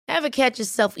Ever catch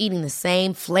yourself eating the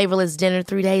same flavorless dinner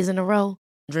 3 days in a row?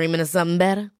 Dreaming of something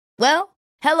better? Well,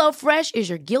 HelloFresh is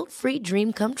your guilt-free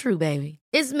dream come true, baby.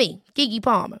 It's me, Keke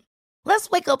Palmer. Let's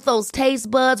wake up those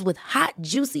taste buds with hot,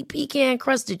 juicy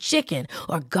pecan-crusted chicken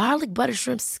or garlic butter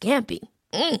shrimp scampi.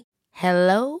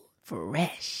 Hello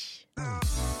Fresh.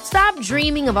 Stop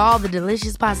dreaming of all the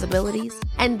delicious possibilities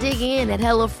and dig in at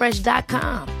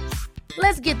HelloFresh.com.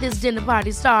 Let's get this dinner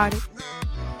party started.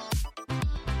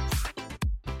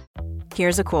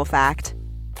 Here's a cool fact.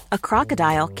 A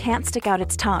crocodile can't stick out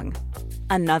its tongue.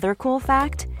 Another cool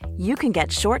fact, you can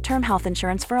get short-term health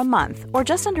insurance for a month or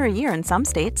just under a year in some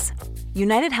states.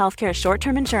 United Healthcare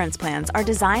short-term insurance plans are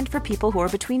designed for people who are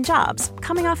between jobs,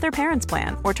 coming off their parents'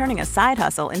 plan, or turning a side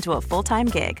hustle into a full-time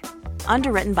gig.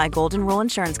 Underwritten by Golden Rule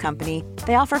Insurance Company,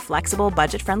 they offer flexible,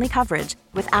 budget-friendly coverage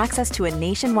with access to a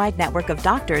nationwide network of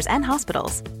doctors and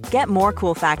hospitals. Get more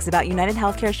cool facts about United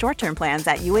Healthcare short-term plans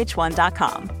at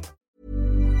uh1.com.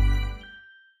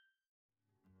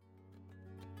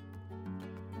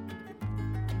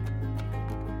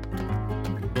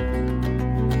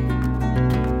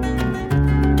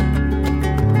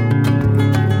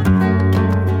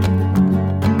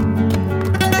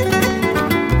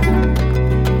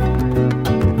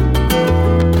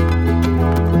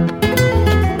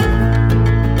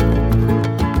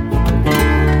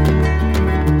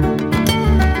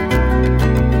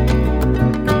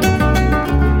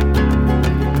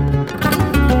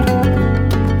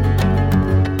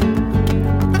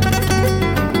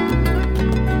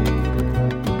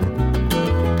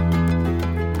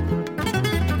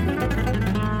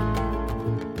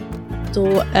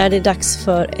 Då är det dags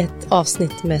för ett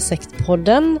avsnitt med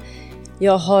Sektpodden.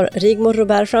 Jag har Rigmor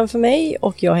Robert framför mig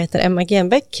och jag heter Emma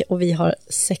Genbeck och vi har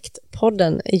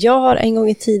Sektpodden. Jag har en gång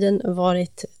i tiden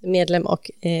varit medlem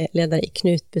och ledare i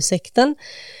Knutbysekten.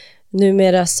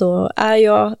 Numera så är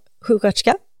jag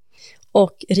sjuksköterska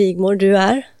och Rigmor, du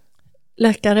är?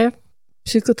 Läkare,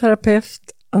 psykoterapeut,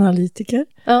 analytiker.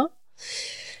 Ja.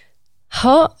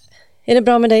 Ja, är det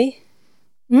bra med dig?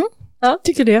 Ja,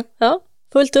 tycker det. Ja,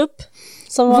 fullt upp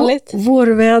som vanligt.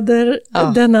 Vårväder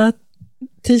denna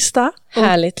tisdag.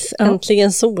 Härligt,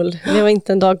 äntligen sol. Det var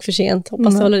inte en dag för sent,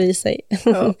 hoppas det håller i sig.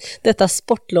 Ja.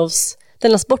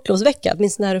 Denna sportlovsvecka,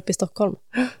 åtminstone här uppe i Stockholm.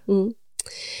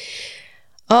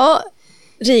 Ja,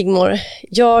 Rigmor,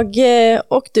 jag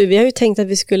och du, vi har ju tänkt att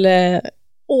vi skulle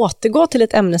återgå till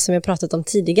ett ämne som vi har pratat om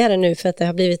tidigare nu för att det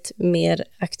har blivit mer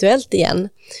aktuellt igen.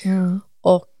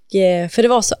 Och för det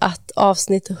var så att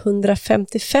avsnitt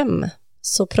 155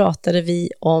 så pratade vi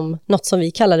om något som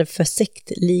vi kallade för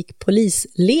sektlik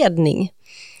polisledning.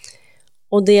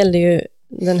 Och det gällde ju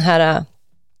den här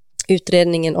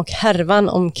utredningen och härvan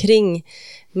omkring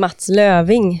Mats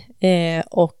Löfving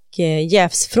och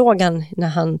jävsfrågan när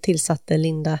han tillsatte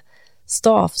Linda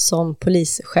Staaf som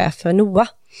polischef för NOA.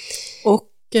 Och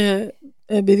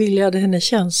beviljade henne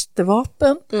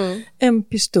tjänstevapen, en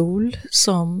pistol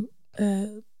som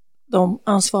de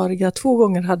ansvariga 2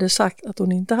 gånger hade sagt att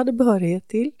hon inte hade behörighet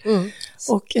till.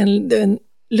 Och en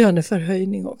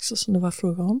löneförhöjning också som det var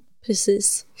fråga om.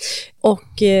 Precis.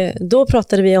 Och då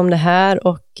pratade vi om det här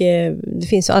och det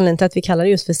finns ju anledning till att vi kallar det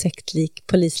just för sektlik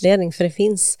polisledning för det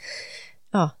finns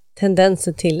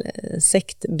tendenser till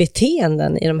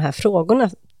sektbeteenden i de här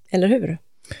frågorna, eller hur?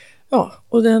 Ja,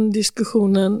 och den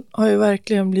diskussionen har ju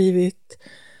verkligen blivit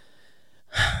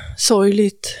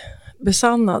sorgligt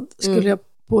besannad skulle jag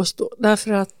påstå.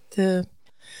 Därför att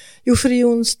för i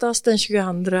onsdags den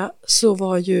 22 så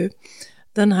var ju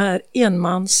den här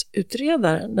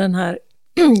enmansutredaren, den här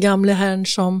gamle herrn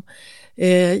som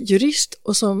jurist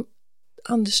och som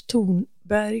Anders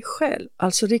Thornberg själv,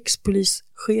 alltså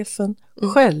rikspolischefen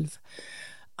själv,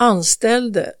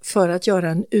 anställde för att göra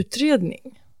en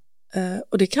utredning.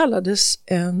 Och det kallades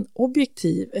en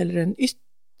objektiv eller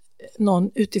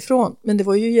någon utifrån. Men det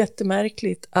var ju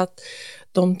jättemärkligt att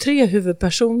de 3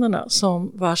 huvudpersonerna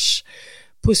som vars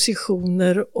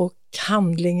positioner och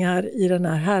handlingar i den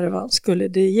här härvan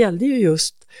det gällde ju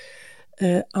just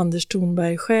Anders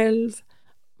Thornberg själv,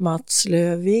 Mats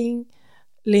Löfving,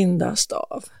 Linda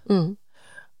Staaf.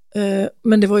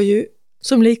 Men det var ju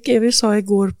som Lik-Evi sa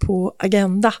igår på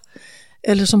Agenda,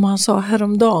 eller som han sa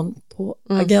häromdagen på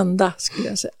Agenda skulle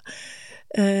jag säga.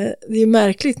 Det är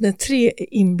märkligt när 3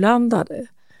 är inblandade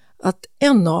att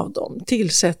en av dem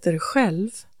tillsätter själv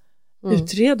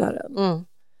utredaren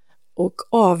och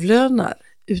avlönar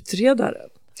utredaren.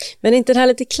 Men är inte det här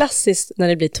lite klassiskt när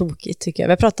det blir tokigt tycker jag?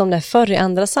 Vi har pratat om det här förr i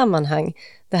andra sammanhang.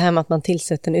 Det här med att man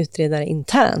tillsätter en utredare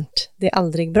internt. Det är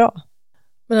aldrig bra.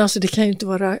 Men alltså det kan ju inte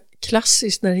vara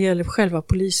klassiskt när det gäller själva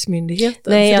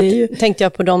polismyndigheten. Nej, tänkte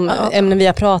jag på de ämnen vi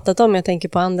har pratat om. Jag tänker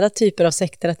på andra typer av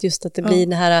sekter, att just att det blir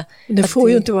det här... Det får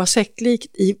ju inte vara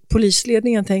sektlikt i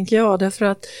polisledningen, tänker jag, därför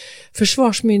att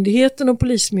försvarsmyndigheten och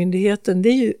polismyndigheten, det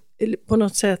är ju på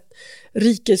något sätt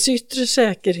rikets yttre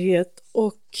säkerhet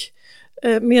och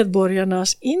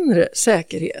medborgarnas inre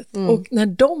säkerhet. Och när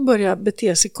de börjar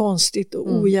bete sig konstigt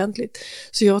och oegentligt,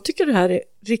 så jag tycker det här är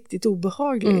riktigt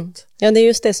obehagligt. Ja, det är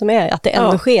just det som är, att det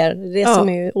ändå sker. Det som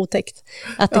är ju otäckt.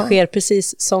 Att det sker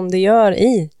precis som det gör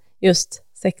i just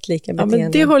sektlika beteenden. Ja,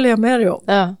 men det håller jag med dig om.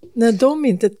 Ja. När de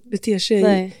inte beter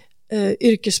sig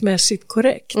yrkesmässigt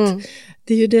korrekt.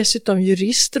 Det är ju dessutom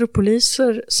jurister och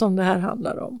poliser som det här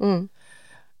handlar om.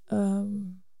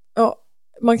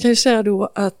 Man kan ju säga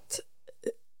då att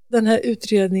den här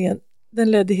utredningen,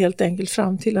 den ledde helt enkelt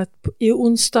fram till att i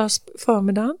onsdags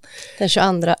förmiddagen, den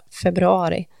 22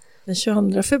 februari. Den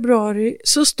 22 februari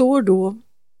så står då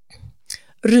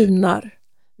Runar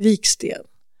Viksten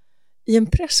i en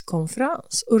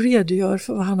presskonferens och redogör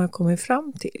för vad han har kommit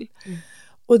fram till.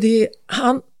 Och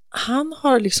han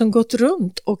har liksom gått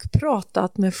runt och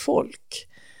pratat med folk.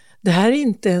 Det här är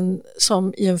inte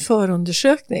som i en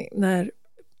förundersökning när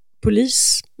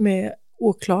polis med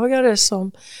åklagare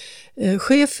som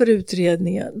chef för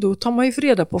utredningen, då tar man ju för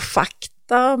reda på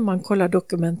fakta, man kollar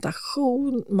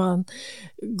dokumentation, man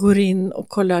går in och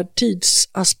kollar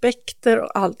tidsaspekter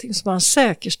och allting som man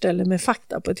säkerställer med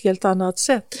fakta på ett helt annat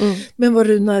sätt. Men vad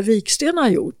Runar Viksten har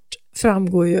gjort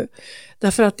framgår ju,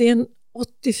 därför att det är en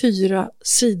 84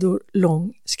 sidor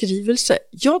lång skrivelse.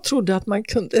 Jag trodde att man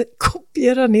kunde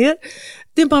kopiera ner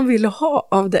det man ville ha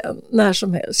av den när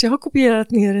som helst. Jag har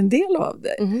kopierat ner en del av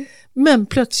det. Men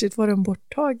plötsligt var den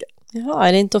borttagen. Jaha,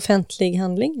 är det inte offentlig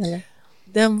handling eller?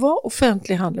 Den var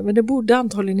offentlig handling, men det borde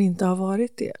antagligen inte ha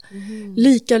varit det.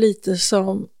 Lika lite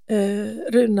som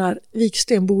Runar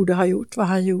Viksten borde ha gjort vad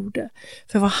han gjorde.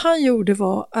 För vad han gjorde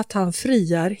var att han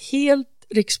friar helt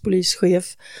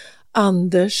rikspolischef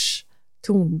Anders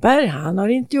Thornberg. Han har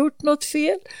inte gjort något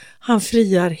fel. Han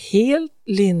friar helt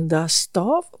Linda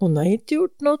Staaf. Hon har inte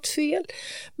gjort något fel.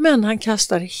 Men han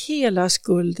kastar hela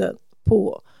skulden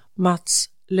på Mats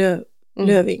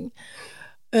Löfving.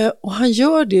 Och han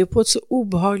gör det på ett så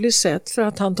obehagligt sätt, för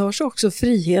att han tar sig också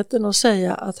friheten att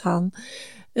säga att han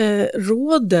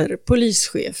råder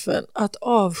polischefen att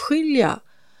avskilja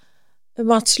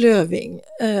Mats Löfving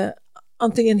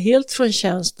antingen helt från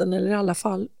tjänsten eller i alla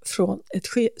fall från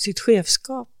sitt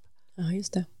chefskap. Ja,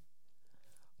 just det.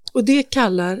 Och det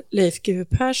kallar Leif GW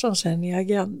Persson sen i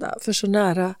Agenda för så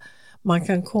nära man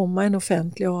kan komma en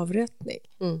offentlig avrättning.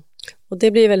 Och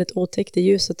det blir väldigt otäckt i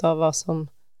ljuset av vad som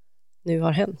nu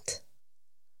har hänt.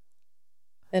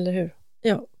 Eller hur?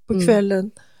 Ja, på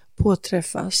kvällen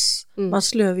påträffas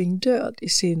Mats Löfving död i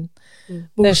sin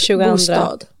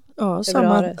bostad. Ja,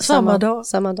 samma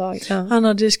dag. Ja. Han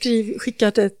hade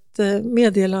skickat ett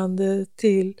meddelande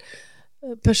till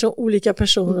olika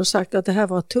personer och sagt att det här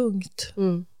var tungt.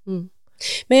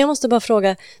 Men jag måste bara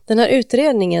fråga, den här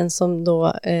utredningen som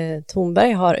då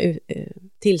Thornberg har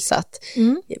tillsatt,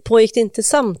 pågick det inte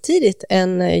samtidigt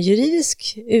en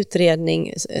juridisk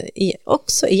utredning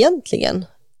också egentligen?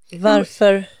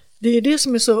 Varför? Det är det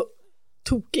som är så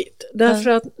tokigt. Därför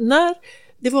att när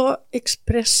det var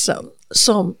Expressen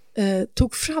som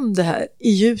tog fram det här i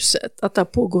ljuset, att det har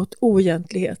pågått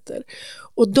oegentligheter,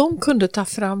 och de kunde ta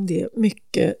fram det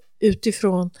mycket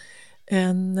utifrån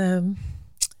en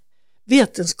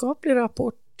vetenskaplig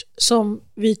rapport som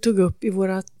vi tog upp i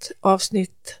vårt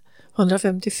avsnitt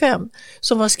 155,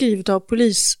 som var skrivet av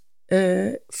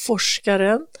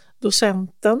polisforskaren,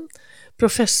 docenten,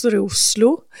 professor i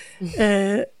Oslo,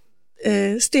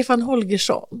 Stefan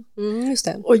Holgersson. Just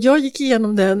det. Och jag gick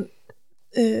igenom den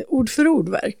ord för ord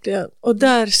verkligen, och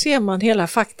där ser man hela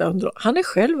fakta. Han är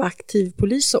själv aktiv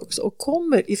polis också och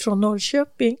kommer ifrån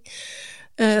Norrköping,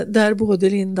 där både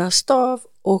Linda Staaf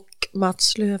och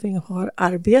Mats Löfving har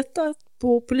arbetat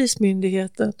på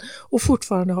polismyndigheten och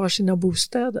fortfarande har sina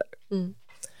bostäder.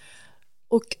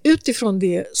 Och utifrån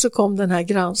det så kom den här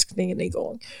granskningen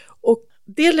igång, och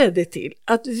det ledde till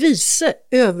att vice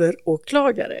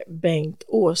överåklagare Bengt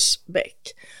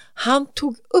Åsbäck, han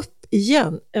tog upp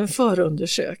igen en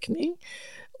förundersökning,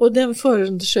 och den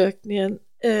förundersökningen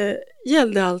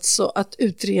gällde alltså att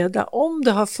utreda om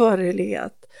det har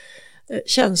förelegat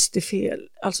tjänstefel,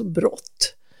 alltså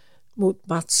brott mot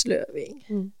Mats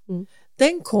Löfving.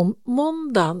 Den kom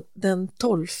måndagen den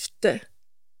 12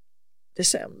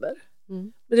 december.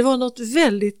 Men det var något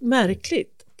väldigt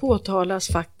märkligt, påtalas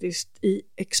faktiskt i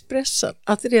Expressen,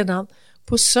 att redan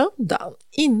på söndagen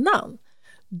innan,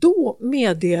 då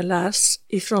meddelas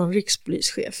ifrån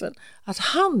rikspolischefen att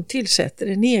han tillsätter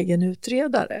en egen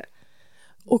utredare.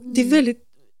 Och det är väldigt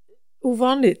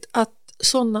ovanligt att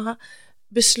sådana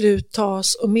beslut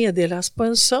tas och meddelas på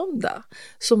en söndag.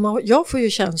 Så jag får ju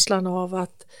känslan av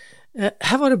att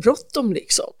här var det bråttom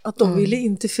liksom. Att de ville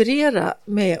interferera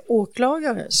med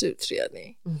åklagarens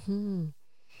utredning. Mm.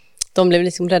 De blev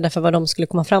liksom rädda för vad de skulle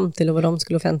komma fram till och vad de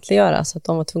skulle offentliggöra. Så att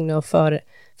de var tvungna att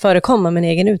förekomma med en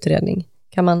egen utredning.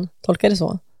 Kan man tolka det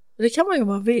så? Det kan man ju om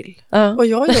man vill. Och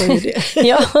jag gör ju det.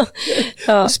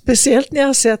 Ja. Speciellt när jag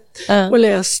har sett och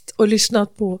läst och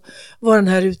lyssnat på vad den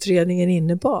här utredningen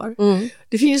innebar.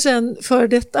 Det finns en före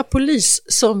detta polis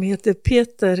som heter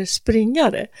Peter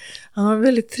Springare. Han har en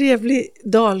väldigt trevlig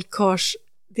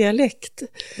dalkarsdialekt.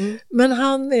 Men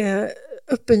han är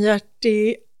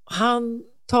öppenhjärtig. Han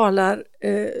talar.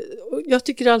 Jag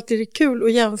tycker alltid det är kul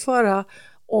att jämföra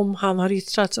om han har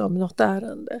yttrat sig om något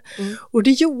ärende. Och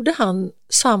det gjorde han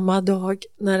samma dag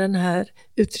när den här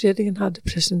utredningen hade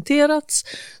presenterats.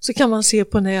 Så kan man se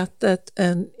på nätet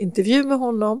en intervju med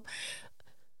honom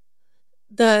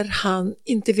där han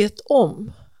inte vet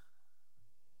om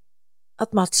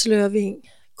att Mats Löfving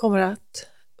kommer att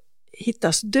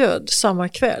hittas död samma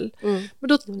kväll.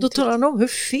 Men då talar han om hur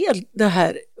fel det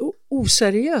här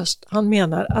oseriöst han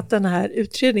menar att den här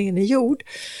utredningen är gjord,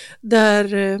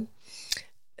 där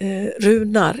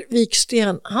Runar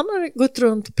Viksten, han har gått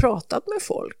runt och pratat med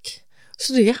folk.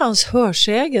 Så det är hans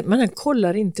hörsägen, men han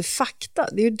kollar inte fakta.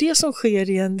 Det är ju det som sker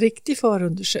i en riktig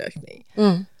förundersökning.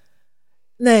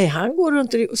 Nej, han går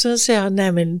runt och sen säger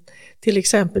han, till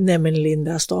exempel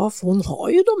Linda Staff, hon har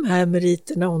ju de här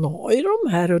meriterna, hon har ju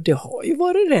de här och det har ju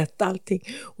varit rätt allting.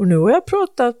 Och nu har jag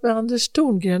pratat med Anders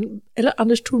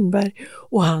Thornberg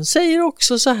och han säger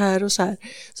också så här och så här.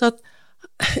 Så att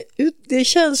det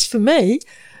känns för mig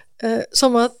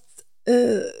som att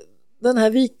den här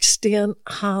Viksten,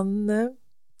 han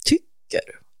tycker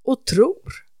och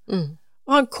tror.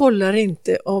 Och han kollar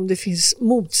inte om det finns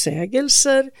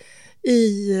motsägelser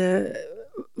i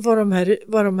vad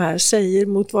de här säger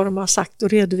mot vad de har sagt och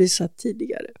redovisat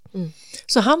tidigare.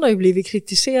 Så han har ju blivit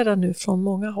kritiserad nu från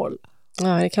många håll. Ja,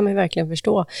 det kan man verkligen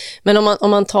förstå. Men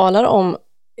om man talar om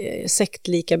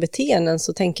sektlika beteenden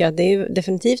så tänker jag att det är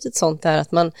definitivt ett sånt där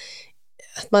att man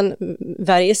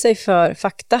värjer sig för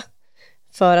fakta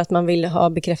för att man vill ha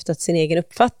bekräftat sin egen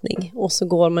uppfattning, och så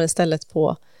går man istället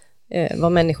på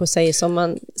vad människor säger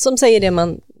som säger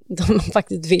det de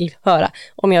faktiskt vill höra,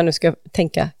 om jag nu ska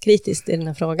tänka kritiskt i den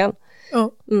här frågan.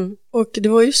 Ja. Och det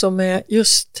var ju så med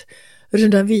just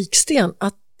Runar Viksten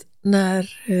att när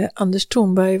Anders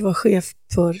Thornberg var chef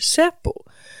för Säpo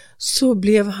så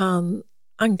blev han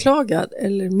anklagad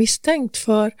eller misstänkt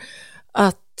för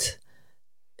att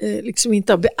liksom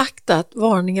inte ha beaktat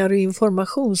varningar och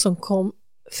information som kom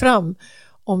fram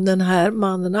om den här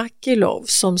mannen Akilov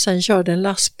som sen körde en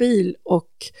lastbil och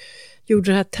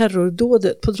gjorde det här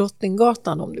terrordådet på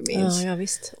Drottninggatan, om du minns. Ja,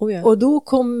 visst. Oh, ja. Och då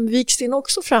kom Viksten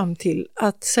också fram till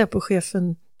att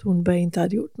Säpo-chefen Thornberg inte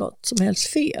hade gjort något som helst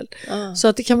fel. Så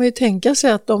att det kan man ju tänka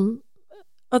sig att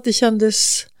det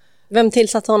kändes... Vem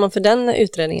tillsatte honom för den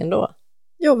utredningen då?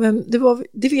 Ja,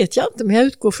 det vet jag inte, men jag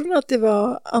utgår från att det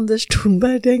var Anders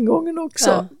Thornberg den gången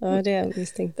också. Ja, det jag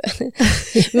misstänkte.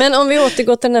 Men om vi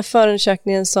återgår till den här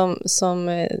förundersökningen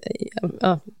som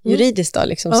juridiskt då,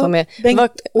 liksom, som är...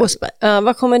 Bengt Åsberg.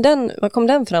 Vad kom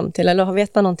den fram till, eller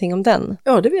vet man någonting om den?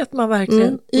 Ja, det vet man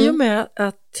verkligen. I och med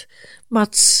att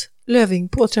Mats Löfving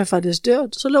påträffades död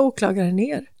så la åklagaren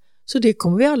ner. Så det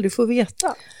kommer vi aldrig få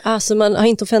veta. Alltså man har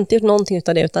inte offentliggjort någonting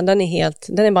av det, utan den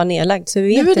är bara nedlagd, så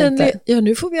vi vet inte.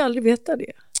 Nu får vi aldrig veta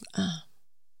det.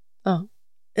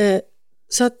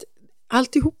 Så att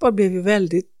alltihopa blev ju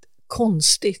väldigt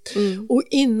konstigt. Och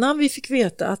innan vi fick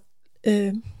veta att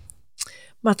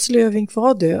Mats Löfving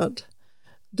var död,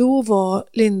 då var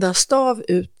Linda Staff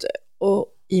ute och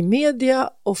i media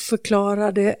och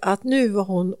förklarade att nu var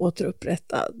hon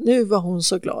återupprättad. Nu var hon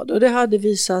så glad. Och det hade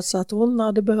visats att hon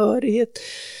hade behörighet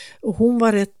och hon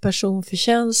var rätt person för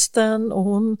tjänsten och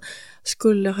hon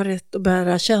skulle ha rätt att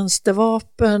bära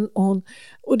tjänstevapen.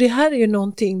 Och det här är ju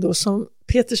någonting då som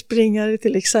Peter Springare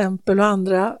till exempel och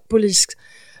andra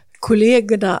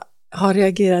poliskollegorna har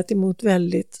reagerat emot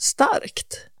väldigt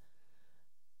starkt.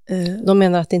 De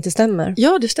menar att det inte stämmer?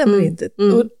 Ja, det stämmer inte.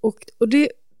 Och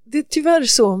det är tyvärr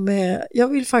så med... Jag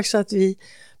vill faktiskt att vi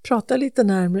pratar lite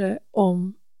närmare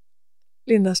om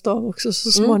Linda Staff också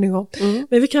så småningom.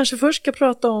 Men vi kanske först ska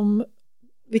prata om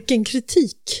vilken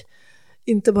kritik,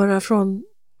 inte bara från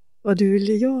vad du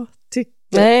eller jag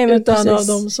tycker, utan av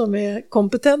de som är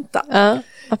kompetenta. Ja,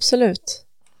 absolut.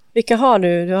 Vilka har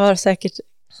du? Du har säkert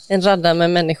en radda med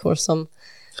människor som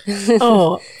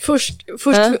Ja, först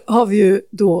har vi ju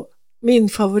då min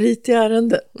favorit i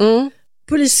ärendet.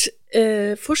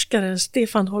 Polisforskaren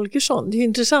Stefan Holgersson. Det är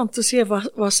intressant att se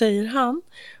vad säger han.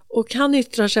 Och han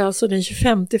yttrar sig alltså den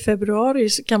 25 februari,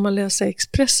 så kan man läsa i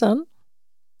Expressen,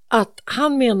 att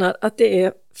han menar att det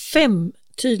är 5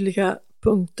 tydliga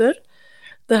punkter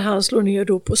där han slår ner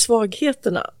då på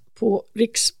svagheterna på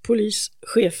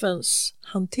rikspolischefens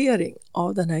hantering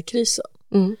av den här krisen.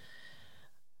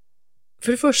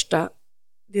 För det första,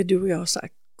 det du och jag har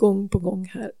sagt gång på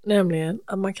gång här, nämligen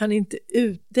att man kan inte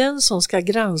den som ska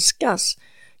granskas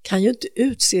kan ju inte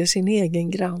utse sin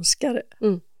egen granskare.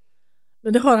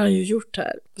 Men det har han ju gjort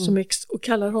här och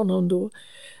kallar honom då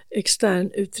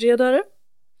extern utredare.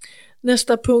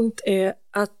 Nästa punkt är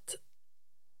att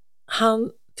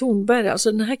Thornberg,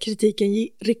 alltså den här kritiken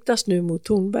riktas nu mot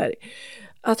Thornberg,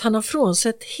 att han har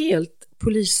frånsett helt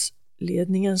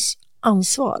polisledningens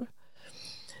ansvar.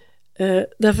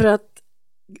 Därför att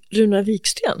Runar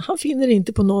Viksten, han finner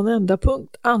inte på någon enda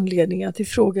punkt anledning att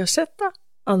ifrågasätta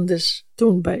Anders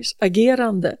Thornbergs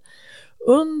agerande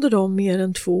under de mer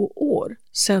än 2 år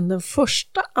sedan den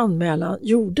första anmälan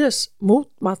gjordes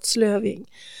mot Mats Löfving.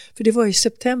 För det var i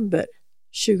september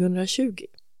 2020.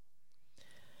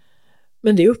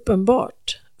 Men det är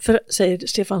uppenbart, säger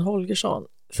Stefan Holgersson,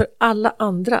 för alla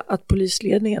andra att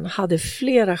polisledningen hade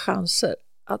flera chanser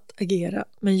att agera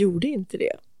men gjorde inte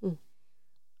det.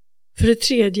 För det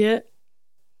tredje,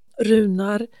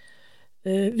 Runar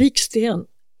Viksten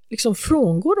liksom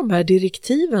frångår de här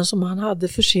direktiven som han hade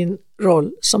för sin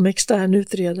roll som extern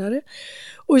utredare,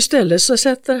 och istället så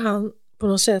sätter han på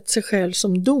något sätt sig själv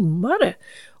som domare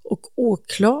och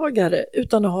åklagare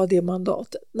utan att ha det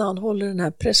mandatet när han håller den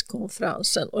här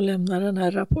presskonferensen och lämnar den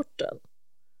här rapporten.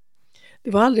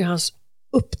 Det var aldrig hans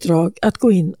uppdrag att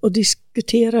gå in och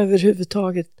diskutera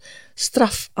överhuvudtaget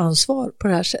straffansvar på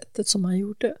det här sättet som han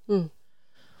gjorde.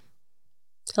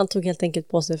 Han tog helt enkelt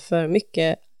på sig för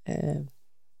mycket.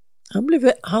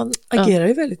 Han agerar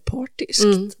ju väldigt partiskt.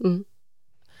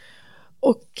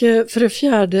 Och för det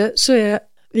fjärde så är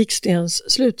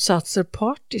Vikstens slutsatser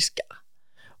partiska.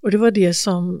 Och det var det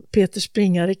som Peter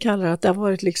Springare kallar att det har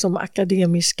varit liksom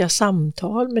akademiska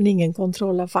samtal men ingen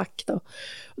kontroll av fakta och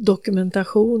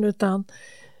dokumentation, utan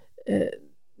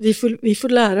vi får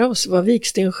lära oss vad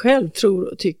Viksten själv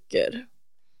tror och tycker.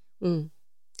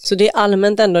 Så det är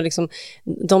allmänt ändå liksom,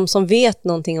 de som vet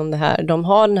någonting om det här, de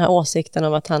har den här åsikten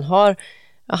om att han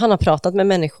har pratat med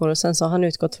människor och sen så har han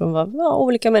utgått från vad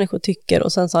olika människor tycker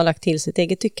och sen så har han lagt till sitt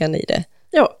eget tyckande i det.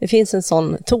 Ja. Det finns en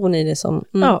sån ton i det som...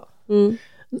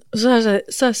 Så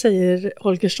här säger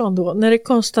Holgersson då: när det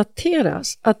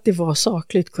konstateras att det var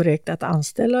sakligt korrekt att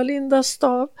anställa Linda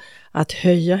Staaf, att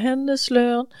höja hennes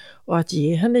lön och att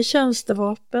ge henne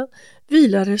tjänstevapen,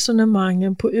 vilar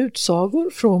resonemangen på utsagor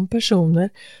från personer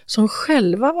som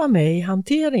själva var med i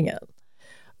hanteringen.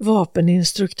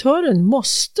 Vapeninstruktören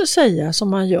måste säga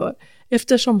som han gör,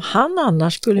 eftersom han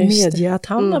annars skulle medge att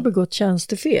han har begått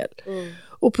tjänstefel.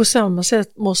 Och på samma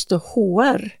sätt måste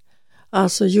HR,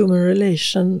 alltså Human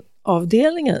Relation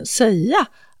avdelningen, säga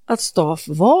att Staaf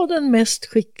var den mest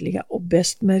skickliga och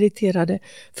bäst meriterade,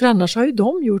 för annars har ju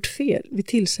de gjort fel vid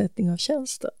tillsättning av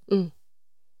tjänsten.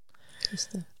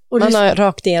 Just det. Och man har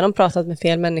rakt igenom pratat med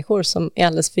fel människor som är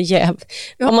alldeles för jäv.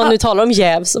 Om man nu talar om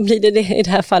jäv så blir det i det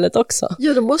här fallet också.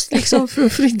 Ja, de måste liksom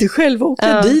för inte själva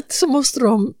åka dit, så måste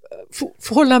de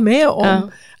få hålla med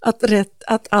om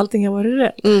att allting har varit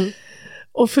rätt.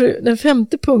 Och för den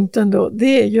 5:e punkten då,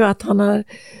 det är ju att han har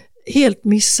helt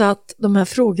missat de här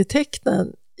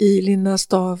frågetecknen i Linda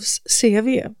Staafs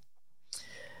CV.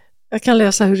 Jag kan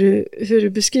läsa hur det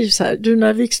beskrivs här.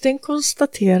 Runar Viksten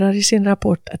konstaterar i sin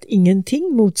rapport att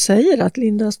ingenting motsäger att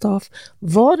Linda Staaf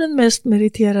var den mest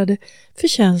meriterade för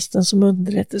tjänsten som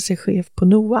underrättelsechef på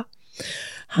NOA.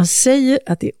 Han säger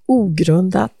att det är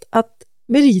ogrundat att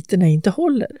meriterna inte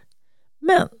håller.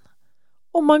 Men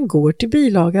om man går till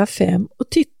bilaga 5 och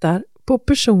tittar på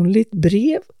personligt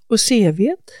brev och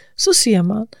CV, så ser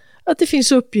man att det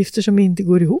finns uppgifter som inte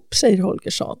går ihop, säger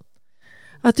Holgersson.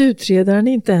 Att utredaren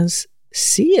inte ens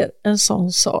ser en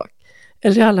sån sak,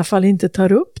 eller i alla fall inte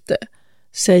tar upp det,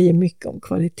 säger mycket om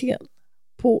kvaliteten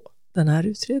på den här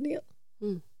utredningen.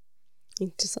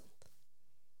 Intressant.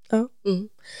 Ja,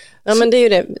 men det är ju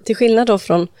det. Till skillnad då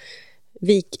från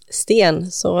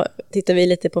Viksten så tittar vi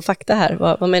lite på fakta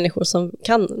här. Vad människor som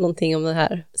kan någonting om det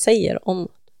här säger om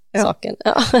saken.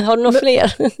 Ja, har du några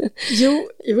fler?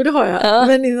 Jo, det har jag. Ja.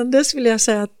 Men innan dess vill jag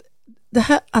säga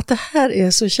att det här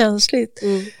är så känsligt.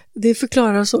 Det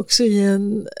förklaras också i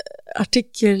en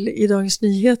artikel i Dagens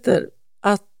Nyheter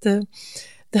att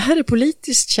det här är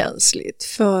politiskt känsligt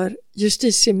för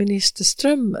justitieminister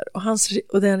Strömmer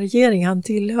och den regering han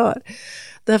tillhör.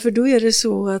 Därför då är det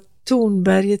så att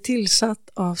Thornberg är tillsatt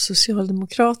av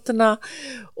Socialdemokraterna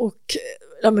och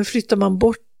men flyttar man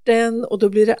bort den och då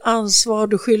blir det ansvar,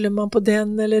 då skyller man på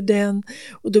den eller den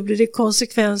och då blir det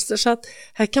konsekvenser. Så att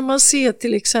här kan man se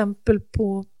till exempel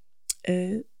på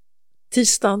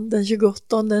tisdagen den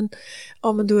 28, men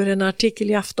då är det en artikel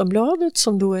i Aftonbladet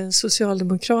som då är en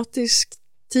socialdemokratisk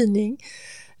tidning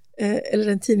eller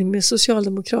en tidning med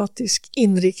socialdemokratisk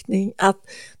inriktning, att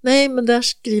nej, men där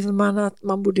skriver man att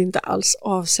man borde inte alls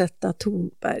avsätta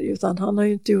Thornberg, utan han har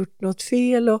ju inte gjort något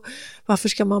fel och varför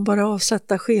ska man bara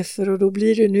avsätta chefer, och då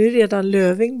blir det, nu är redan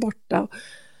Löfving borta,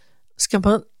 ska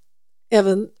man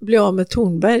även bli av med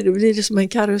Thornberg, då blir det som en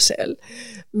karusell.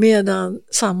 Medan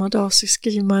samma dag så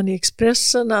skriver man i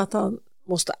Expressen att han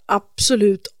måste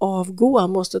absolut avgå,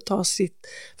 han måste ta sitt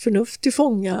förnuft till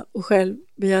fånga och själv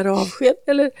begära avsked.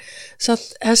 Så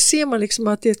att här ser man liksom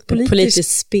att det är ett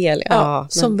politiskt spel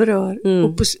som berör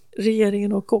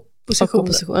regeringen och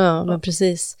oppositionen. Ja, men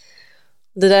precis.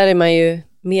 Det där är man ju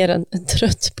mer än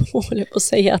trött på att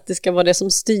säga att det ska vara det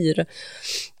som styr.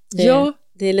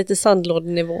 Det är lite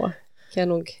sandlådenivå, kan jag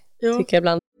nog tycka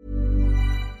ibland.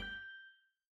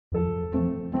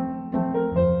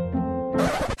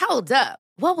 Hold up.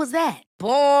 What was that?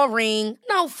 Boring.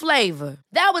 No flavor.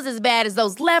 That was as bad as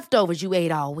those leftovers you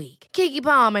ate all week. Keke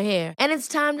Palmer here, and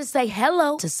it's time to say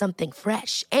hello to something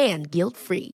fresh and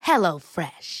guilt-free. Hello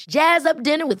Fresh. Jazz up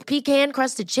dinner with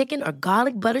pecan-crusted chicken or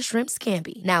garlic butter shrimp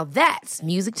scampi. Now that's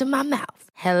music to my mouth.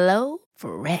 Hello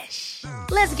Fresh.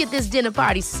 Let's get this dinner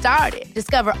party started.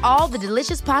 Discover all the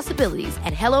delicious possibilities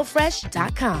at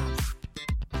hellofresh.com.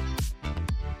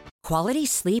 Quality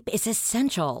sleep is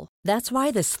essential. That's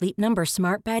why the Sleep Number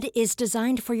Smart Bed is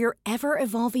designed for your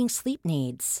ever-evolving sleep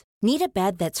needs. Need a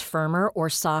bed that's firmer or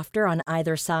softer on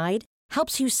either side?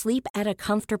 Helps you sleep at a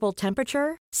comfortable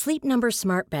temperature? Sleep Number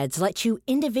Smart Beds let you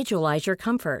individualize your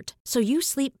comfort, so you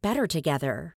sleep better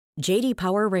together. J.D.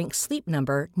 Power ranks Sleep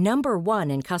Number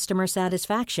 #1 in customer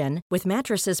satisfaction with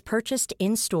mattresses purchased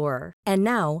in-store. And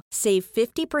now, save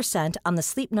 50% on the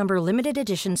Sleep Number Limited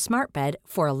Edition Smart Bed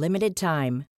for a limited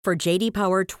time. For JD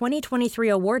Power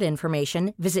 2023 award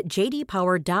information, visit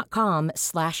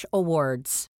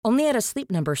jdpower.com/awards. Only at a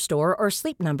Sleep Number store or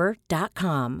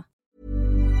sleepnumber.com.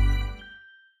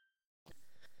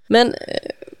 Men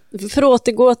för att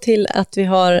återgå till att vi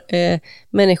har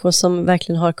människor som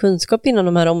verkligen har kunskap inom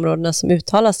de här områdena som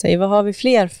uttalar sig. Vad har vi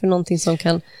fler för någonting som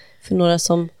kan, för några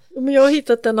som... Men jag har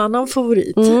hittat en annan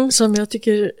favorit som jag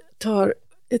tycker tar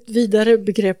ett vidare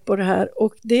begrepp på det här,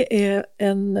 och det är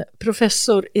en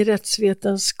professor i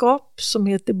rättsvetenskap som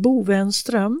heter Bo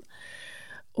Wenström,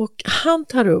 och han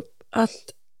tar upp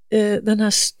att den här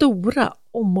stora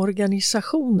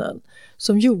omorganisationen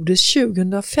som gjordes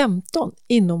 2015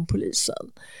 inom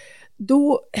polisen,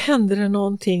 då hände det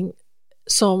någonting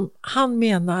som han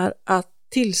menar att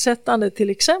tillsättande till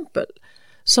exempel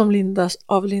som Linda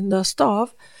Staaf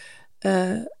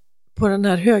på den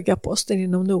här höga posten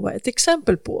inom NOA ett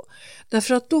exempel på.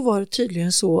 Därför att då var det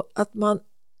tydligen så att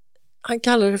han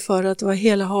kallade det för att det var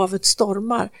hela havet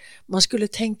stormar. Man skulle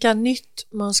tänka nytt,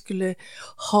 man skulle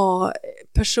ha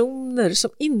personer som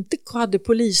inte hade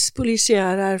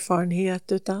polisiär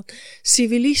erfarenhet utan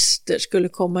civilister skulle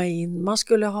komma in. Man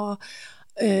skulle ha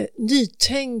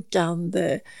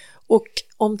nytänkande, och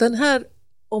om den här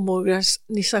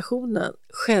omorganisationen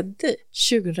skedde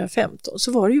 2015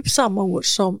 så var det ju samma år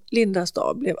som Linda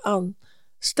Staaf blev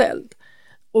anställd.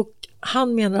 Och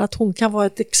han menar att hon kan vara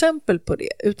ett exempel på det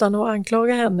utan att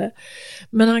anklaga henne.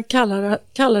 Men han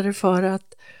kallar det för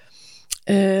att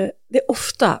det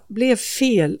ofta blev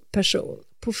fel person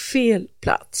på fel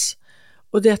plats.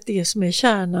 Och det är det som är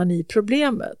kärnan i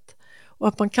problemet. Och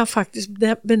att man kan faktiskt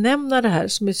benämna det här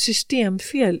som ett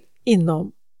systemfel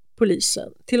inom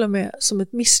polisen. Till och med som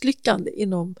ett misslyckande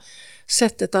inom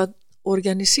sättet att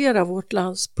organisera vårt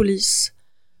lands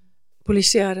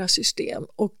polisiära system.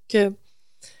 Och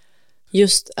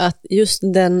just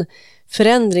den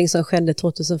förändring som skedde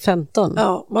 2015.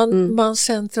 Ja, man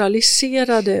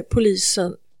centraliserade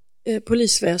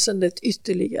polisväsendet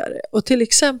ytterligare. Och till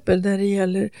exempel när det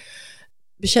gäller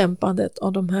bekämpandet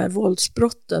av de här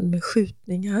våldsbrotten med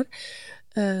skjutningar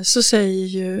så säger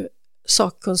ju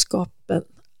sakkunskapen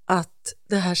att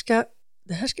det här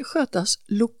ska skötas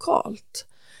lokalt.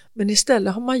 Men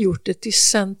istället har man gjort det till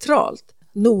centralt.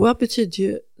 NOA betyder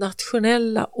ju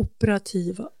nationella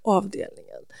operativa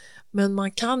avdelningen. Men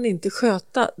man kan inte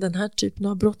sköta den här typen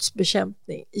av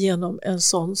brottsbekämpning genom en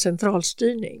sån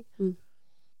centralstyrning,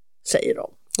 säger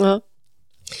de. Ja.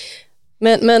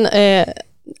 Men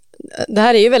det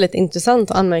här är ju väldigt intressant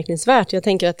och anmärkningsvärt. Jag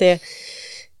tänker att det är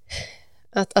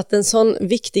att en sån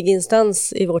viktig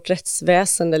instans i vårt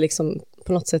rättsväsende liksom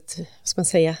på något sätt, vad ska man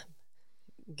säga,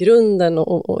 grunden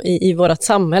och i vårt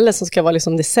samhälle som ska vara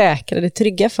liksom det säkra, det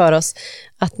trygga för oss,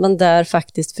 att man där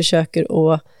faktiskt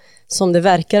försöker att, som det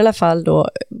verkar i alla fall då,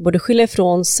 både skylla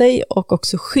ifrån sig och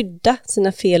också skydda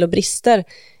sina fel och brister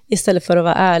istället för att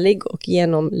vara ärlig och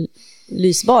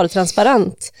genomlysbar,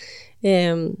 transparent.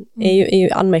 Är ju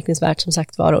anmärkningsvärt som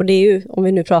sagt var. Och det är ju, om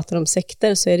vi nu pratar om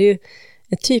sekter, så är det ju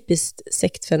ett typiskt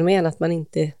sektfenomen att man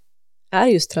inte är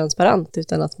just transparent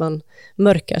utan att man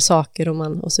mörkar saker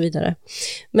och så vidare.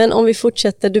 Men om vi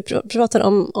fortsätter, du pratar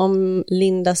om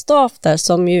Linda Staaf där,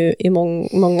 som ju i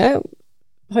många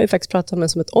har ju faktiskt pratat om henne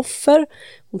som ett offer.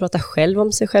 Hon pratar själv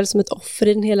om sig själv som ett offer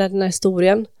i hela den här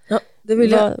historien. Ja, det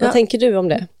vill jag. Vad tänker du om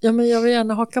det? Ja, men jag vill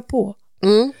gärna haka på.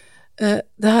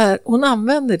 Det här, hon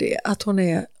använder det, att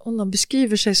hon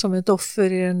beskriver sig som ett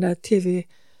offer i den där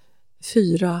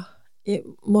TV4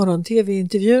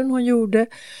 morgon-tv-intervjun hon gjorde.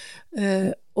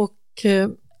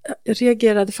 Jag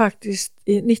reagerade faktiskt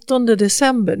i 19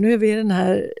 december, nu är vi i den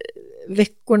här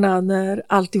veckorna när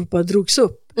alltihopa drogs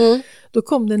upp. Då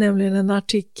kom det nämligen en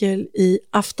artikel i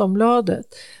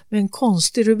Aftonbladet med en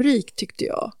konstig rubrik, tyckte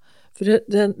jag. För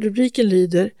den rubriken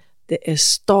lyder: "Det är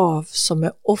Staaf som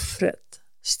är offret,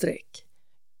 streck.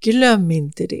 Glöm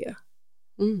inte det."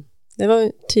 Det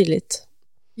var tydligt.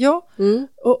 Ja,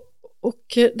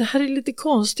 och det här är lite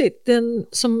konstigt. Den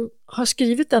som har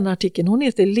skrivit den artikeln, hon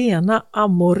heter Lena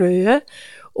Amorö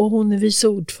och hon är vice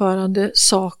ordförande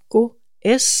SACO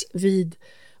S vid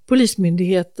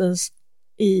Polismyndighetens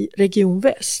i Region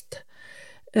Väst.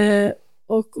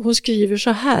 Och hon skriver så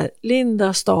här: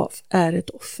 "Linda Staaf är ett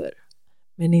offer,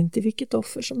 men inte vilket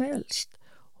offer som helst.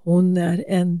 Hon är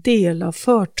en del av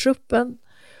förtruppen.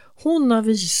 Hon har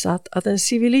visat att en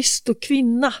civilist och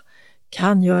kvinna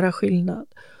kan göra skillnad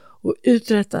och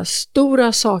uträtta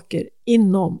stora saker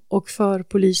inom och för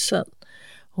polisen.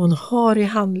 Hon har i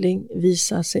handling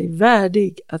visat sig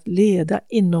värdig att leda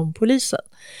inom polisen."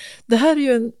 Det här är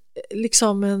ju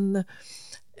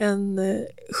en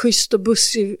schysst och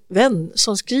bussig vän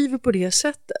som skriver på det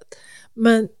sättet.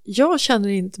 Men jag känner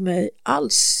inte mig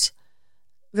alls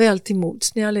väl till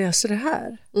mods när jag läser det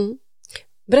här.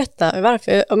 Berätta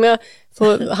varför. Om jag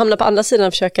får hamna på andra sidan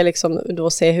och försöka liksom då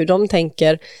se hur de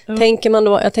tänker. Tänker man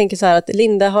då, jag tänker så här att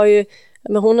Linda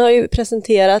hon har ju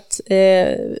presenterat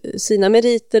sina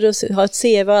meriter och har ett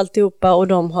CV och alltihopa, och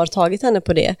de har tagit henne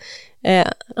på det.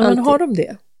 Men har de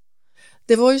det?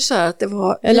 Det var ju så här att det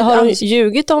var... Eller har de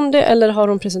ljugit om det, eller har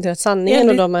de presenterat sanningen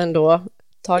och de har ändå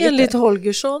tagit enligt det?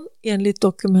 Holgersson, enligt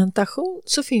dokumentation,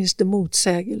 så finns det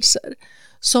motsägelser.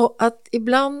 Så att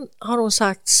ibland har hon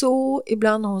sagt så,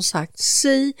 ibland har hon sagt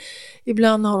si,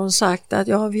 ibland har hon sagt att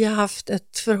vi har haft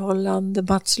ett förhållande,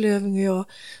 Mats Löfving och jag,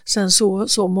 sedan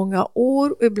så många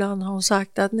år, och ibland har hon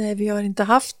sagt att nej, vi har inte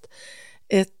haft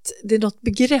det är något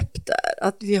begrepp där,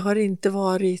 att vi har inte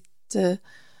varit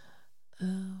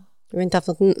vi har inte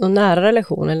haft någon nära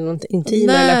relation eller någon intim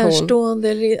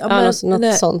närstående relation.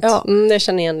 Något sånt. Ja. Det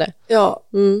känner igen det. Ja.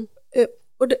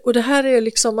 Och det här är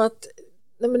liksom att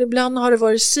men ibland har det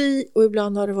varit si och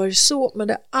ibland har det varit så, men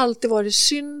det har alltid varit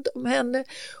synd om henne.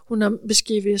 Hon har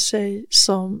beskrivit sig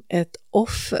som ett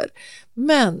offer.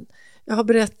 Men jag har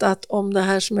berättat om det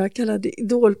här som jag kallade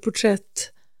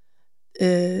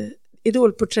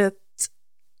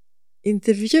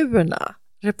idolporträtt-intervjuerna,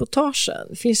 reportagen.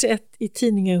 Det finns ett i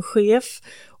tidningen Chef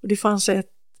och det fanns ett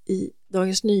i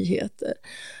Dagens Nyheter.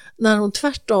 När hon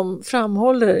tvärtom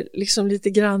framhåller liksom lite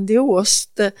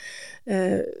grandiost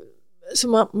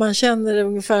så man känner det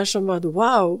ungefär som att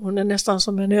wow, hon är nästan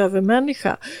som en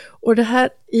övermänniska. Och det här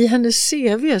i hennes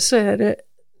CV så är det,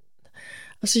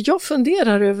 alltså jag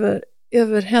funderar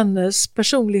över hennes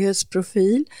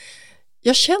personlighetsprofil.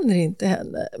 Jag känner inte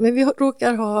henne, men vi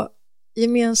råkar ha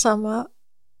gemensamma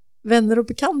vänner och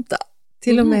bekanta,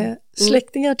 till och med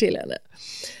släktingar till henne.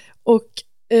 Och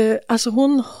alltså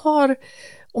hon har,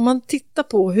 om man tittar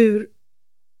på hur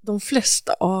de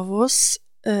flesta av oss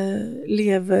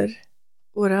lever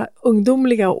våra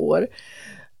ungdomliga år,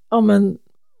 men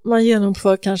man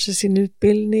genomför kanske sin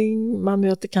utbildning, man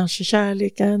möter kanske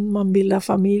kärleken, man bildar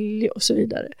familj och så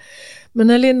vidare. Men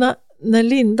när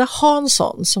Linda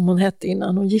Hansson, som hon hette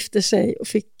innan hon gifte sig och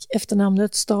fick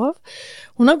efternamnet Staaf,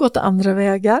 hon har gått andra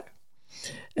vägar.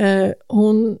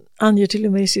 Hon anger till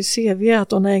och med i sitt CV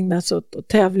att hon har ägnat sig åt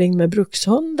tävling med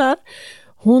brukshundar.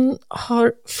 Hon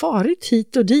har farit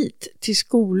hit och dit till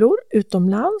skolor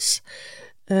utomlands.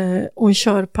 Hon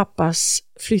kör pappas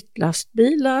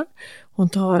flyttlastbilar. Hon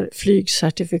tar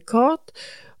flygcertifikat.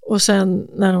 Och sen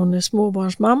när hon är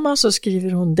småbarnsmamma så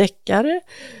skriver hon deckare.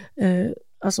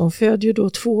 Alltså hon föder ju då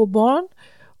 2 barn.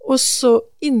 Och så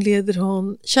inleder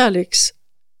hon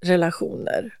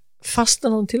kärleksrelationer.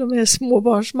 Fastän hon till och med är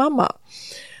småbarnsmamma.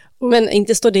 Men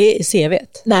inte står det i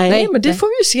CV:t? Nej, men det får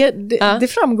vi ju se. Det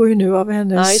framgår ju nu av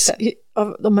hennes,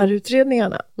 av de här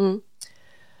utredningarna.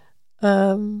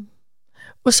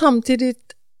 Och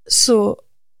samtidigt så,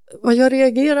 vad jag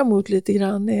reagerar mot lite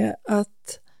grann är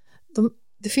att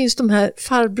det finns de här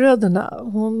farbröderna.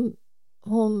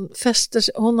 Hon fäster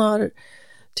sig,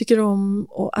 tycker om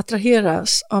att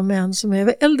attraheras av män som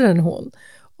är äldre än hon.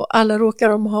 Och alla råkar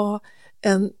de ha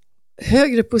en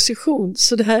högre position.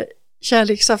 Så det här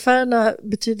kärleksaffärerna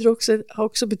har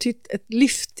också betytt ett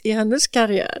lyft i hennes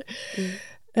karriär.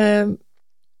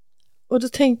 Och då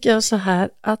tänker jag så här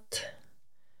att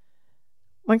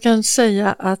man kan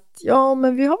säga att ja,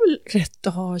 men vi har väl rätt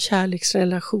att ha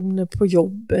kärleksrelationer på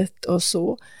jobbet och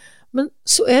så. Men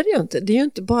så är det ju inte. Det är ju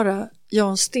inte bara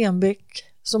Jan Stenbeck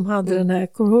som hade den här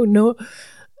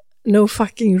no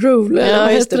fucking rule.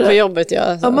 Ja, just det, på jobbet.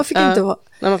 Ja, ja, man fick inte vara...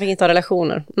 Man fick inte ha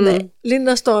relationer. Nej.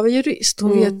 Linda Staaf är jurist.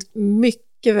 Hon vet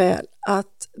mycket väl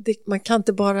att man kan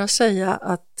inte bara säga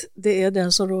att det är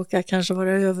den som råkar kanske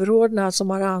vara överordnad som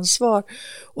har ansvar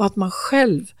och att man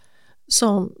själv,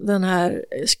 som den här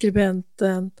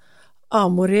skribenten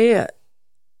Amore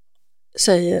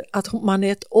säger, att man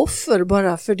är ett offer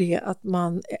bara för det att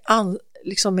man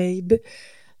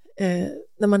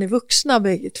när man är vuxna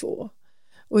bägge två.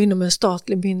 Och inom en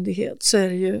statlig myndighet så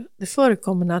är det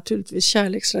förekommer naturligtvis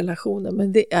kärleksrelationer,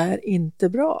 men det är inte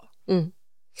bra.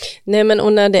 Nej, men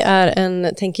och när det är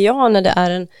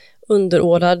en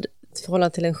underordnad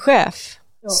förhållande till en chef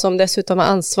som dessutom har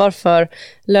ansvar för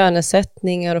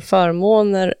lönesättningar och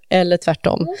förmåner eller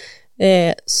tvärtom,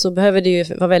 så behöver det ju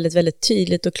vara väldigt, väldigt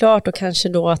tydligt och klart, och kanske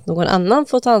då att någon annan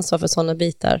får ta ansvar för sådana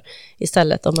bitar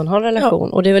istället om man har en relation.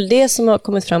 Ja. Och det är väl det som har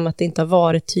kommit fram, att det inte har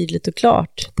varit tydligt och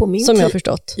klart, som jag har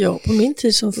förstått. Ja, på min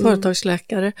tid som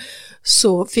företagsläkare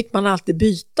så fick man alltid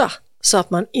byta så att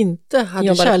man inte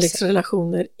hade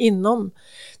kärleksrelationer inom.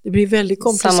 Det blir väldigt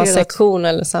komplicerat. Samma sektion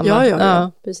eller samma...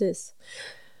 Ja, precis.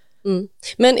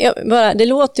 Men det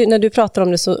låter ju, när du pratar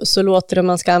om det så låter det, om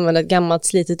man ska använda ett gammalt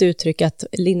slitet uttryck, att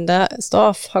Linda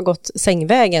Staaf har gått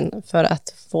sängvägen för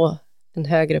att få en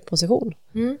högre position.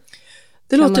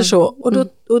 Det låter så.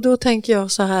 Och då tänker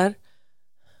jag så här,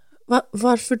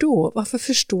 varför då? Varför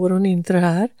förstår hon inte det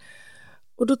här?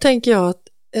 Och då tänker jag att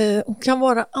hon kan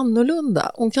vara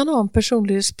annorlunda. Hon kan ha en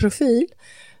personlighetsprofil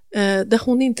där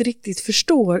hon inte riktigt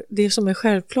förstår det som är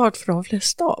självklart för de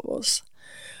flesta av oss.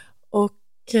 Och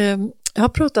jag har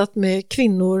pratat med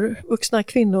vuxna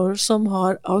kvinnor som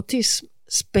har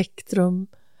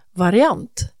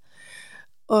autismspektrumvariant.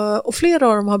 Och flera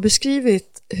av dem har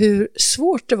beskrivit hur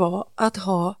svårt det var att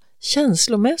ha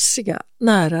känslomässiga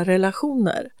nära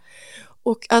relationer.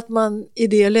 Och att man i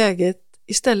det läget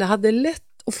istället hade lätt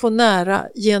att få nära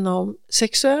genom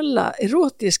sexuella,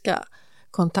 erotiska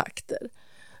kontakter.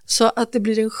 Så att det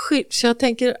blir en så jag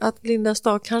tänker att Linda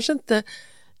Staaf kanske inte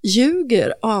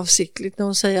ljuger avsiktligt när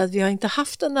hon säger att vi har inte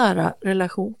haft en nära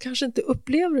relation, kanske inte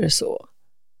upplever det så.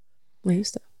 Ja,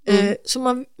 just det.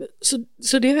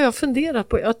 Så det har jag funderat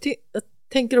på. Jag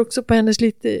tänker också på hennes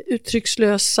lite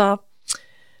uttryckslösa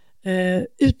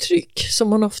uttryck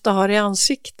som hon ofta har i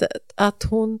ansiktet. Att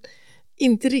hon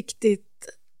inte riktigt,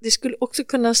 det skulle också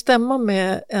kunna stämma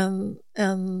med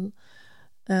en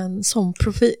sån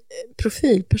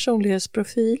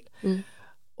personlighetsprofil.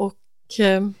 Och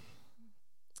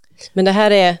men det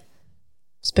här är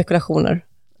spekulationer,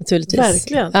 naturligtvis.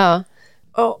 Verkligen. Ja.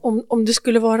 Om det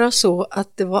skulle vara så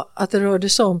att det rörde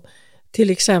sig om till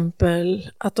exempel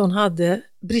att hon hade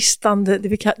bristande,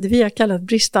 det vi har kallat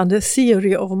bristande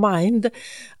theory of mind,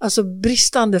 alltså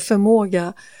bristande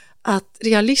förmåga att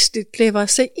realistiskt leva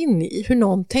sig in i hur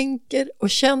någon tänker och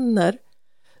känner,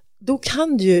 då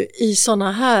kan det ju i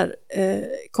såna här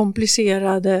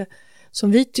komplicerade,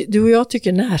 som du och jag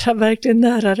tycker verkligen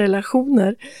nära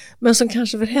relationer, men som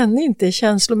kanske för henne inte är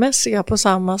känslomässiga på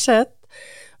samma sätt,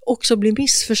 också blir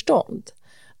missförstånd.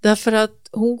 Därför att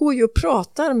hon går ju och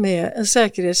pratar med en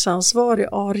säkerhetsansvarig,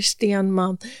 Ari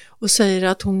Stenman, och säger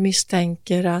att hon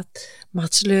misstänker att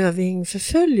Mats Löfving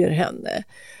förföljer henne.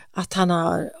 Att han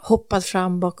har hoppat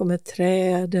fram bakom ett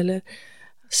träd, eller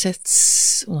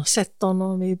hon har sett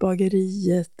honom i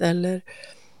bageriet,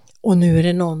 och nu är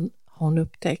det någon, hon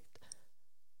upptäckt,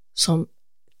 som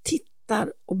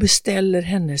tittar och beställer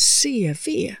hennes CV.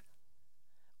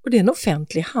 Och det är en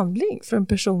offentlig handling för en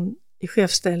person i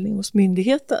chefsställning hos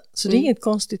myndigheten. Så det är inget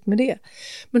konstigt med det.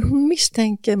 Men hon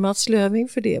misstänker Mats Löfving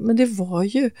för det. Men det var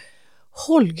ju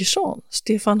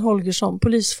Stefan Holgersson,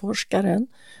 polisforskaren,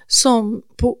 som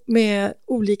med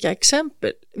olika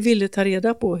exempel ville ta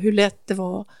reda på hur lätt det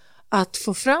var att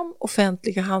få fram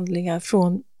offentliga handlingar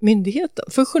från myndigheten,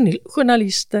 för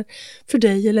journalister, för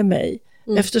dig eller mig,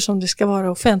 eftersom det ska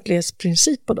vara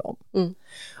offentlighetsprincip på dem.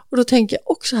 Och då tänker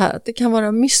jag också här att det kan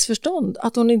vara missförstånd,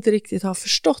 att hon inte riktigt har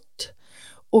förstått,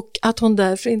 och att hon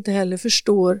därför inte heller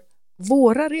förstår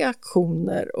våra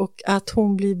reaktioner, och att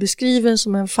hon blir beskriven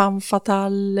som en femme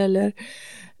fatale eller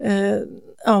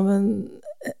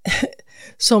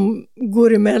som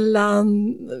går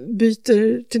emellan,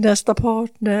 byter till nästa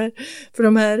partner. För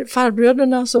de här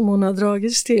farbröderna som hon har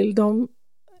dragits till,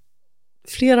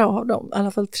 flera av dem, i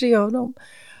alla fall 3 av dem,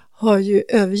 har ju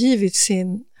övergivit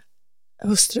sin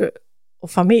hustru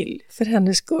och familj för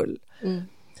hennes skull.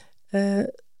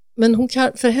 Men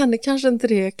för henne kanske inte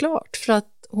det är klart, för att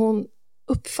hon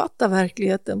uppfattar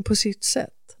verkligheten på sitt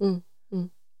sätt.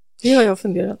 Det har jag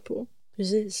funderat på.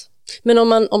 Precis. Men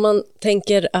om man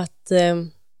tänker att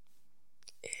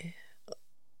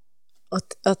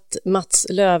Mats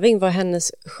Löfving var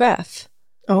hennes chef,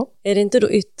 är det inte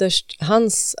då ytterst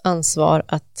hans ansvar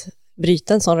att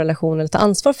bryta en sån relation eller ta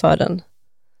ansvar för den?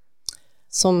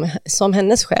 Som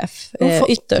hennes chef,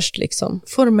 ytterst liksom.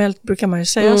 Formellt brukar man ju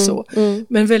säga så.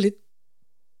 Men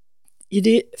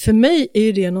för mig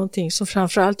är det någonting som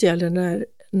framförallt gäller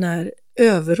när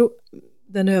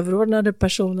den överordnade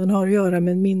personen har att göra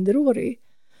med en minderårig.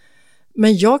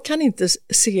 Men jag kan inte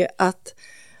se att...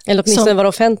 Eller åtminstone vara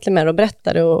offentlig med det och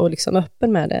berätta det och liksom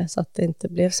öppen med det, så att det inte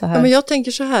blev så här. Ja, men jag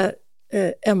tänker så här,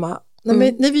 Emma,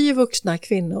 när vi är vuxna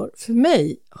kvinnor, för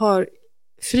mig har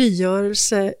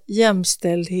frigörelse,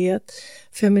 jämställdhet,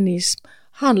 feminism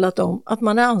handlat om att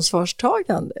man är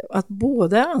ansvarstagande, att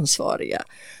båda är ansvariga.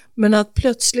 Men att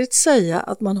plötsligt säga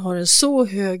att man har en så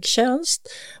hög tjänst,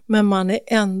 men man är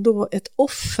ändå ett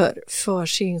offer för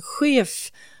sin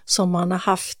chef som man har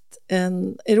haft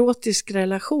en erotisk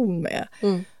relation med.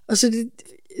 Alltså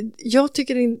jag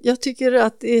tycker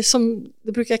att det är som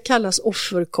det brukar kallas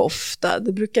offerkofta,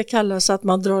 det brukar kallas att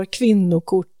man drar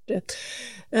kvinnokortet.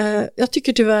 Jag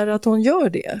tycker tyvärr att hon gör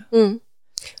det.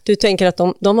 Du tänker att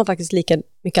de har faktiskt lika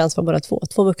mycket ansvar båda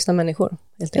två vuxna människor?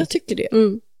 Jag tycker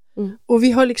det. Och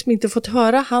vi har liksom inte fått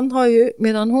höra, han har ju,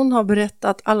 medan hon har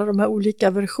berättat alla de här olika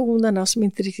versionerna som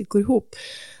inte riktigt går ihop,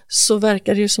 så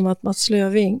verkar det ju som att Mats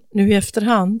Löfving nu i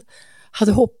efterhand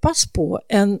hade hoppats på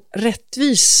en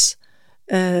rättvis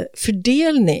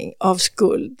fördelning av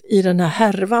skuld i den här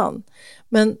härvan.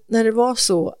 Men när det var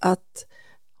så att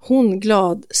hon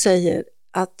glad säger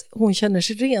att hon känner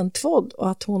sig rentvådd och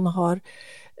att hon har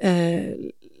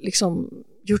liksom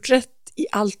gjort rätt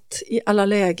i alla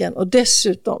lägen, och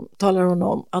dessutom talar hon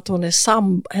om att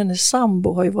hennes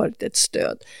sambo har ju varit ett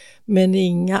stöd, men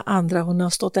inga andra, hon har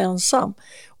stått ensam.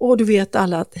 Och du vet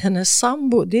alla att hennes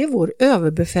sambo, det är vår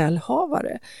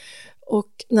överbefälhavare.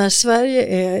 Och när Sverige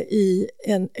är i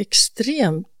en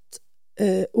extremt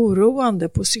oroande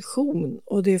position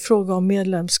och det är fråga om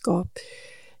medlemskap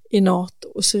i NATO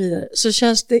och så vidare, så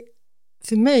känns det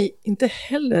för mig inte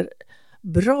heller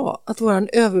bra att våran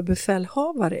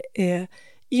överbefälhavare är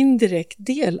indirekt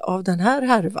del av den här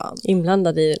härvan.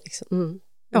 Inblandad i det liksom.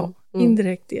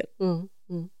 Indirekt del.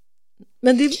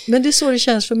 Men det är så det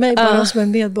känns för mig, bara som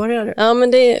en medborgare. Ja,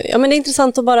 men det är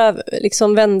intressant att bara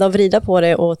liksom vända och vrida på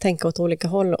det och tänka åt olika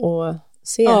håll och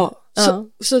se.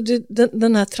 Så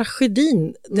den här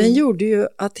tragedin, den gjorde ju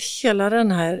att hela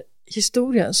den här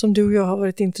historien som du och jag har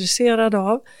varit intresserade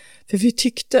av, för vi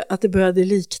tyckte att det började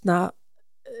likna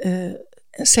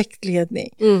en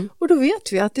sektledning. Och då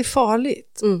vet vi att det är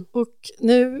farligt. Och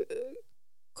nu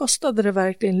kostade det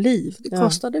verkligen liv. Det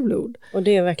kostade blod. Och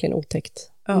det är verkligen otäckt.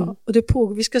 Ja,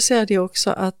 och vi ska säga det också,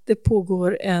 att det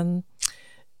pågår en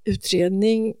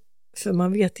utredning, för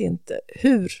man vet inte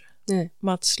hur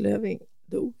Mats Löfving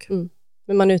dog.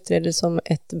 Men man utreder det som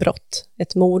ett brott,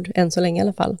 ett mord än så länge i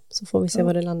alla fall. Så får vi se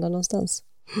var det landar någonstans.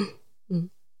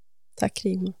 Tack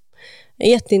Rigmor. Det är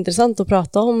jätteintressant att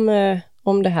prata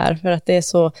om det här, för att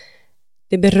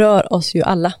det berör oss ju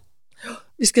alla.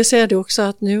 Vi ska säga det också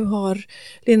att nu har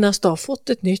Linda Staaf fått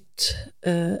ett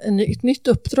nytt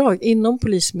uppdrag inom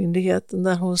Polismyndigheten,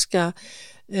 där hon ska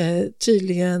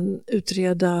tydligen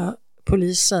utreda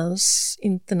polisens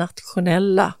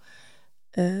internationella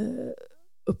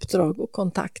uppdrag och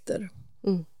kontakter.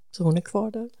 Så hon är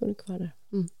kvar där.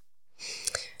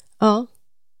 Ja.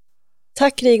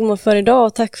 Tack Rigmor för idag,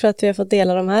 och tack för att vi har fått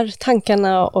dela de här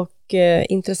tankarna och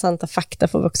intressanta fakta,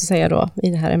 får vi också säga då, i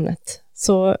det här ämnet.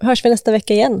 Så hörs vi nästa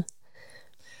vecka igen.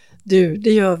 Du,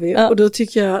 det gör vi. Ja. Och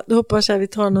då hoppas jag att vi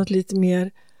tar något lite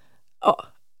mer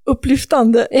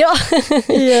upplyftande. Ja.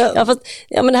 Igen.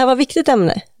 Ja, men det här var ett viktigt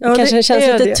ämne. Ja, Kanske det känns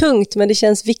är lite det. tungt, men det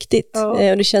känns viktigt.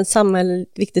 Ja. Och det känns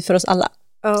samhälleligt viktigt för oss alla.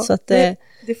 Ja, Så att, det är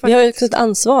vi har ju faktiskt- också ett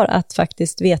ansvar att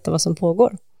faktiskt veta vad som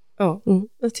pågår. Ja, Mm.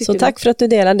 jag tycker Så det. tack för att du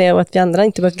delar det och att vi andra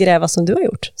inte behövt gräva som du har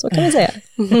gjort. Så kan vi säga.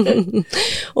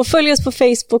 Och följ oss på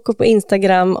Facebook och på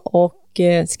Instagram och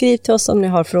skriv till oss om ni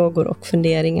har frågor och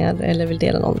funderingar eller vill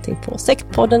dela någonting på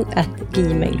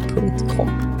sektpodden@gmail.com.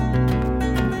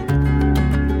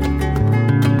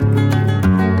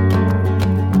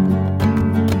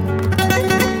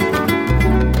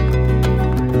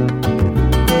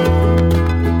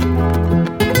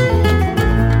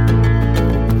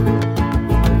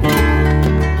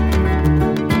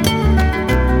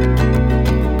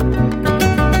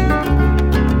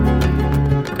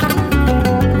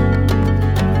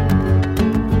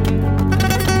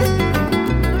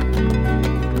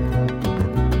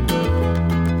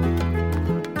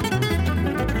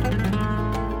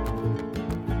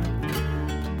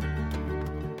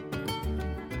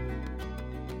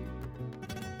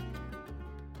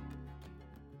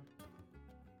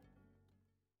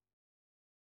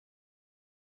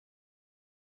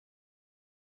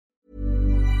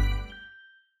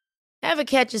 Ever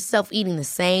catch yourself eating the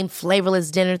same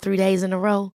flavorless dinner 3 days in a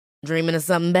row? Dreaming of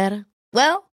something better?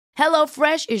 Well,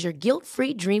 HelloFresh is your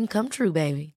guilt-free dream come true,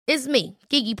 baby. It's me,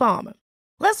 Keke Palmer.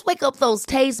 Let's wake up those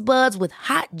taste buds with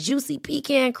hot, juicy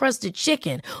pecan-crusted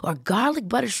chicken or garlic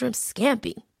butter shrimp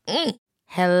scampi.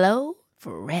 Hello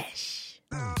Fresh.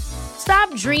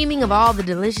 Stop dreaming of all the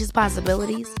delicious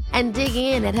possibilities and dig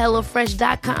in at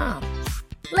HelloFresh.com.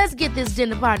 Let's get this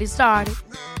dinner party started.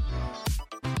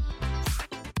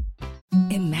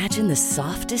 Imagine the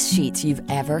softest sheets you've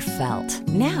ever felt.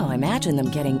 Now imagine them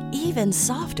getting even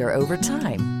softer over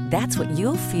time. That's what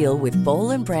you'll feel with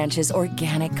Boll & Branch's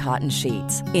organic cotton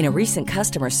sheets. In a recent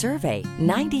customer survey,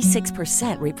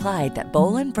 96% replied that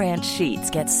Boll & Branch sheets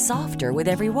get softer with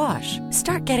every wash.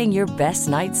 Start getting your best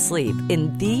night's sleep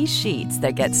in these sheets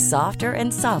that get softer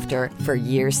and softer for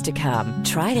years to come.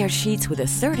 Try their sheets with a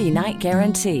 30-night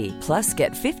guarantee. Plus,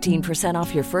 get 15%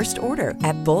 off your first order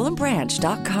at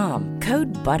bollandbranch.com.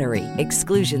 Code BUTTERY.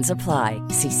 Exclusions apply.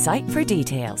 See site for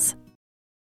details.